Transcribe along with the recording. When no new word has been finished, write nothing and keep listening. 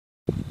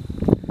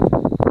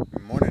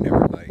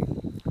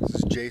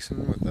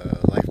Jason with a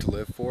Life to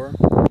Live For,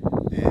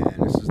 and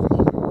this is the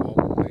moment we've all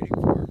been waiting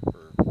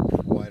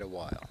for quite a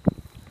while.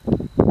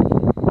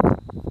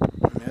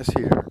 This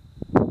here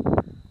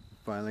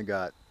finally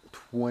got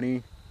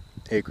 20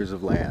 acres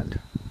of land.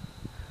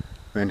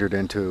 We entered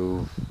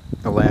into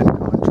a land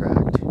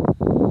contract,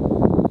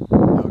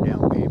 no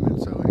down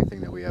payment, so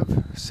anything that we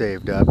have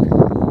saved up can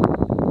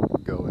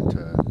go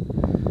into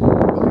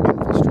building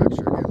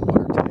infrastructure, getting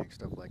water tanks,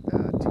 stuff like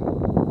that.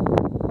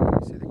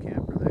 You see the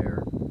camper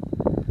there.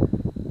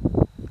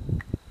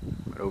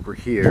 But over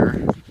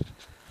here,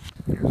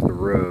 here's the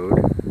road.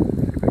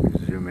 See if I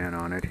can zoom in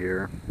on it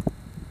here.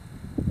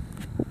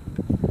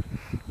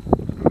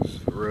 There's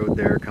the road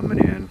there coming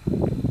in.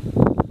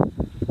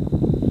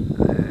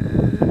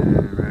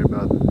 And right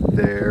about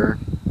there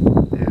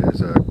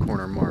is a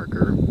corner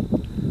marker.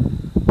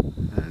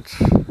 And it's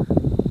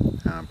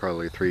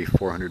probably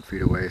 300-400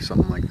 feet away,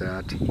 something like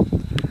that.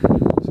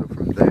 So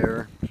from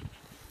there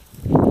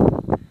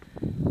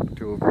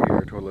to over here,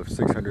 a total of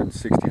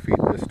 660 feet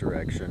this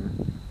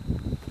direction.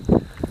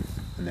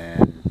 And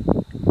then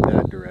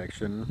that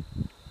direction,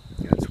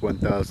 it's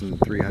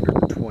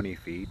 1,320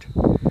 feet.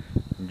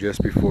 And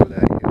just before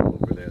that hill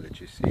over there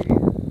that you see, there's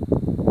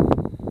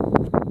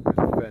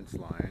a fence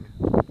line.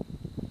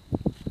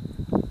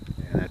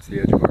 And that's the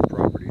edge of our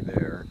property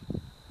there.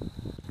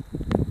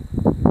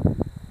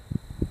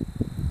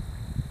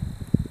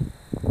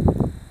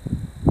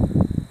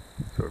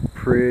 So we're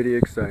pretty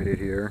excited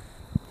here.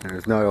 And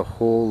there's not a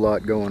whole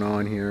lot going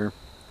on here.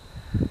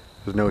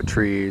 There's no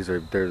trees,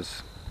 or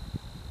there's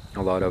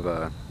a lot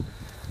of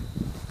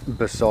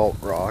basalt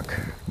rock.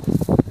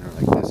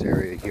 Like this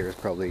area here is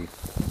probably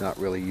not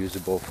really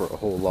usable for a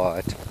whole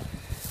lot.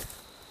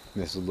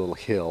 This is a little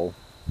hill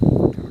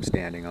I'm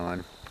standing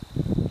on.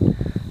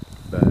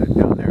 But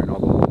down there in all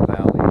the little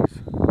valleys,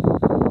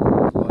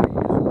 there's a lot of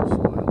usable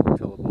soil,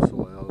 tillable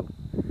soil.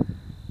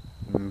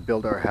 We can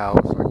build our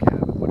house, our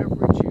cabin, whatever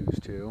we choose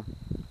to.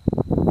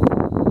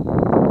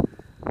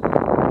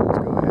 Let's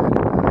go ahead and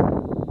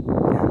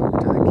head over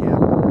to the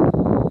camper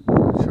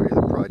and show you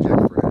the project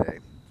for today.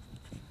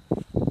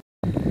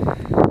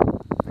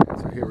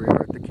 So here we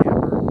are at the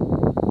camper.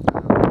 I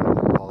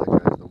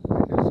apologize, the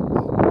wind is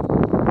always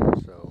blowing,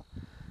 so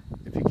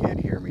if you can't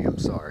hear me, I'm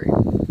sorry.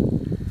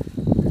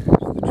 There's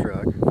the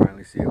truck. You can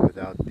finally see it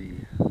without the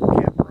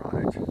camper on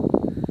it.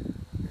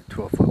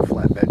 12-foot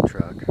flatbed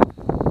truck.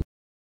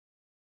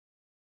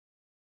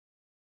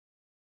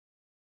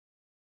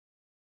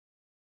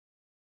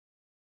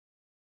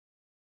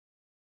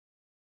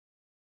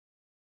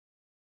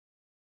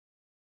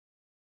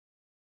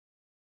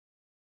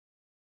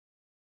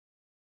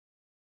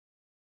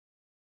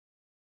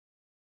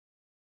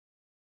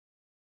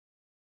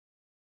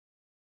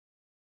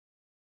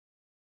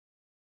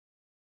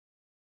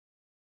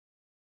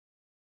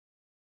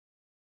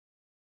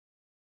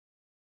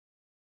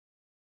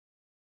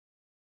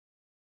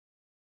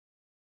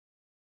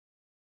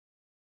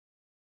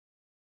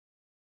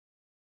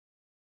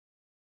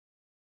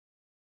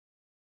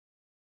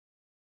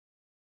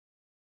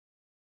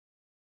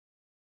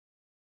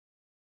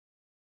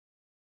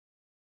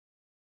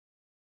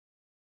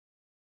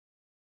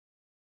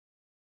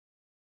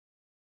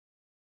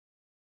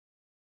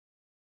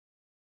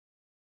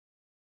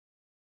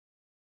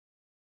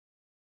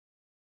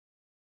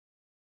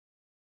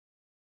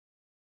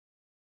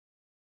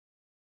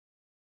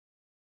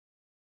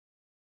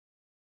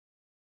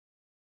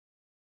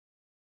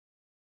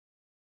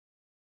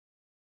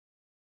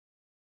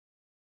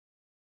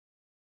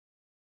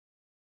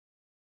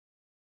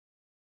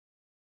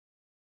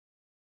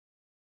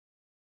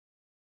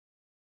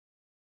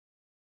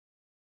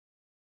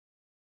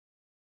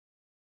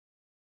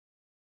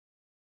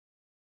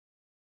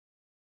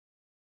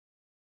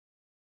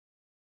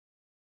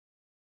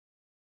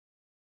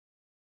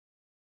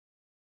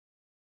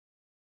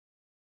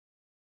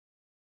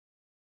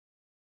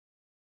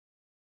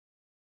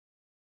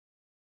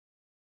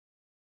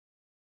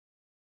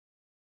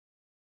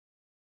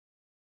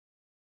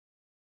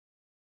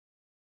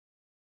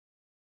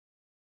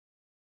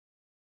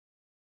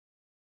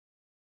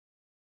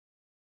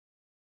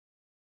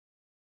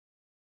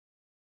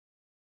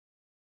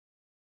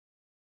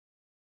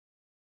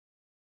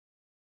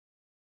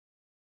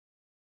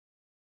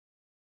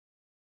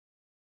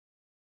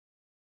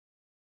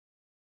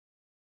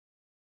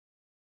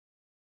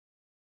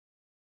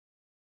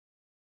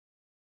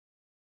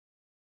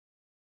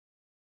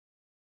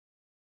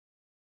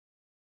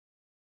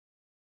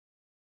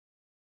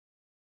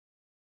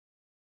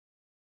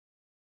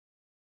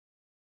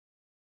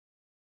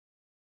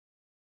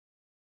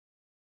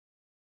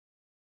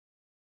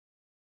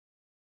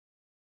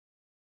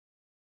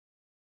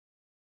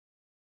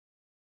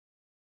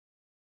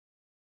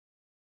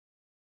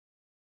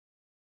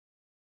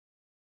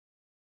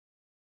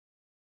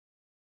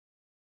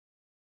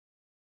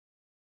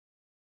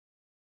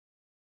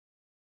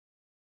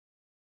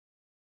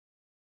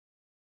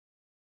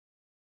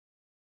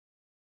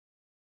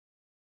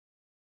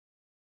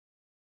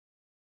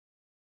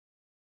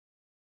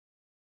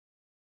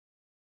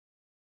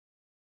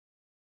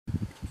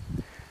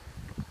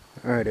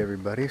 Alright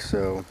everybody,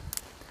 so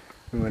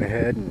we went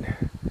ahead and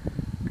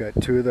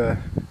got two of the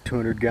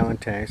 200-gallon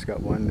tanks.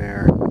 Got one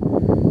there,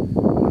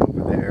 one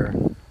over there.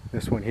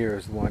 This one here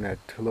is the one that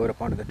to load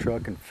up onto the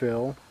truck and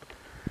fill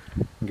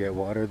and get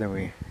water. Then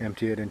we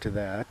empty it into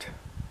that.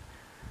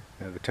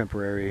 We have a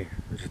temporary,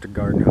 just a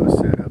garden hose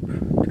set up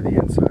to the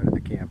inside of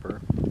the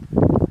camper.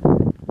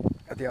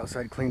 Got the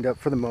outside cleaned up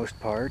for the most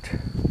part.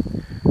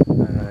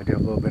 I do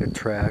have a little bit of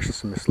trash,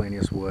 some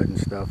miscellaneous wood and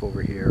stuff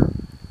over here.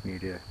 Need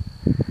to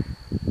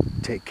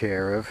take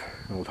care of.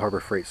 Old Harbor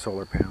Freight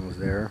solar panels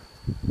there.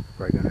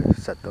 Probably going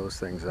to set those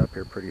things up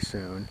here pretty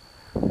soon.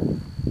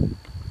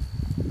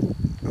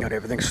 Got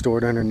everything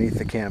stored underneath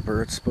the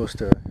camper. It's supposed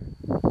to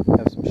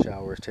have some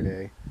showers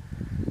today,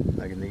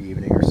 like in the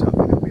evening or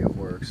something. I'll be at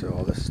work, so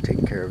all this is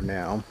taken care of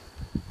now.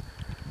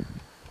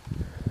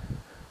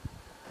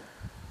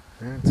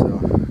 And so,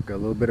 got a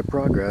little bit of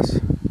progress.